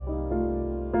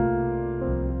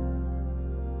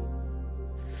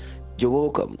You're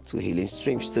welcome to Healing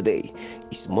Streams. Today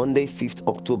is Monday, 5th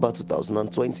October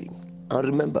 2020. And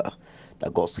remember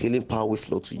that God's healing power will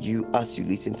flow to you as you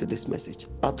listen to this message.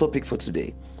 Our topic for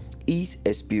today is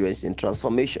experiencing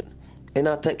transformation. And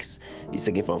our text is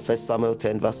taken from 1 Samuel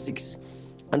 10 verse 6.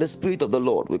 And the Spirit of the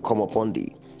Lord will come upon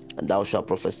thee, and thou shalt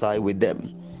prophesy with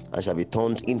them, and shall be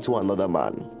turned into another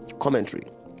man. Commentary.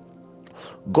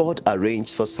 God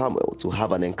arranged for Samuel to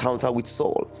have an encounter with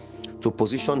Saul to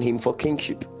position him for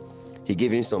kingship. He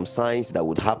gave him some signs that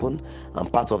would happen,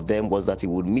 and part of them was that he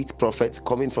would meet prophets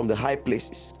coming from the high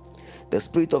places. The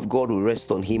Spirit of God will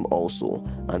rest on him also,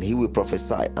 and he will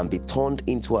prophesy and be turned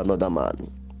into another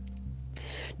man.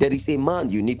 There is a man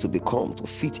you need to become to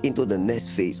fit into the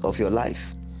next phase of your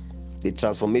life. The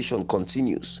transformation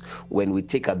continues when we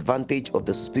take advantage of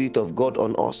the Spirit of God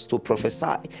on us to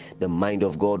prophesy the mind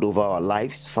of God over our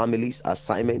lives, families,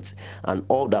 assignments, and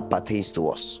all that pertains to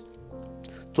us.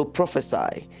 To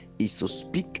prophesy is to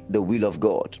speak the will of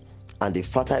God, and the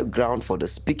fertile ground for the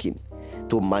speaking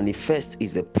to manifest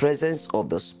is the presence of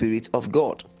the Spirit of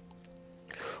God.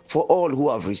 For all who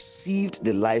have received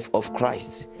the life of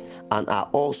Christ and are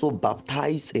also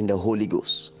baptized in the Holy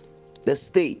Ghost, the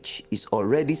stage is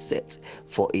already set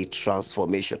for a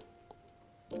transformation.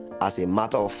 As a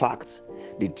matter of fact,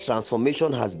 the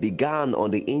transformation has begun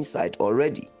on the inside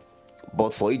already,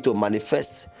 but for it to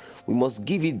manifest, we must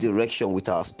give it direction with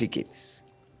our speakings.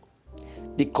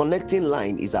 The connecting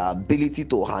line is our ability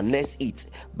to harness it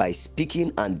by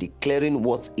speaking and declaring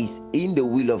what is in the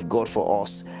will of God for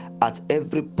us at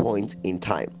every point in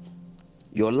time.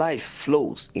 Your life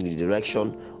flows in the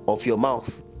direction of your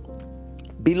mouth.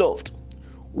 Beloved,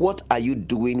 what are you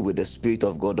doing with the Spirit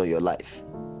of God on your life?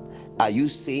 Are you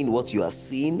saying what you are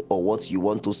seeing or what you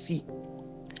want to see?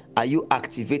 Are you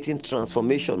activating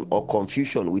transformation or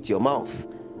confusion with your mouth?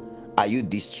 Are you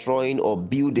destroying or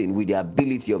building with the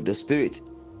ability of the Spirit?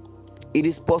 It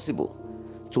is possible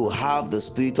to have the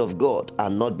Spirit of God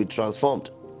and not be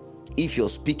transformed if your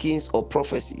speakings or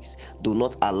prophecies do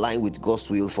not align with God's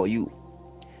will for you.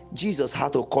 Jesus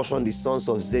had to caution the sons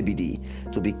of Zebedee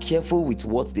to be careful with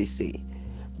what they say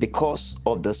because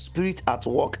of the Spirit at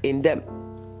work in them.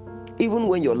 Even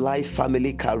when your life,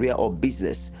 family, career, or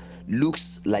business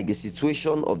looks like the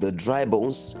situation of the dry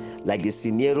bones, like the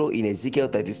scenario in Ezekiel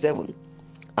 37,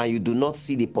 and you do not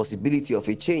see the possibility of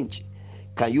a change,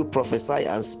 can you prophesy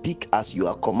and speak as you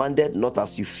are commanded, not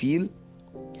as you feel?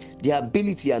 The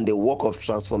ability and the work of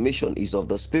transformation is of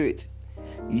the Spirit.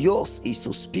 Yours is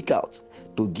to speak out,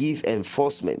 to give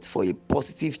enforcement for a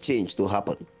positive change to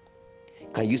happen.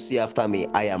 Can you say after me,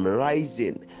 I am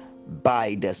rising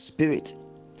by the Spirit.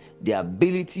 The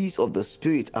abilities of the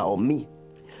Spirit are on me.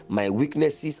 My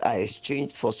weaknesses are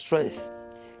exchanged for strength.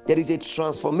 There is a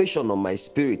transformation on my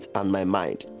spirit and my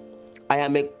mind. I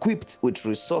am equipped with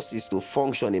resources to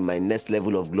function in my next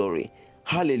level of glory.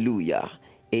 Hallelujah.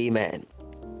 Amen.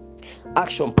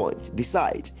 Action point.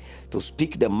 Decide to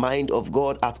speak the mind of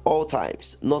God at all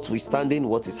times, notwithstanding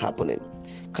what is happening.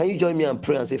 Can you join me and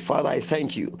pray and say, Father, I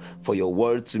thank you for your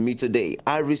word to me today.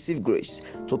 I receive grace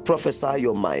to prophesy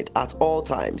your mind at all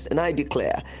times, and I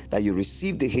declare that you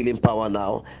receive the healing power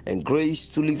now and grace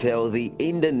to live healthy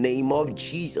in the name of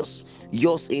Jesus.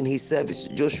 Yours in his service,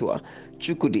 Joshua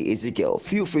Chukudi Ezekiel.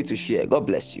 Feel free to share. God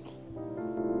bless you.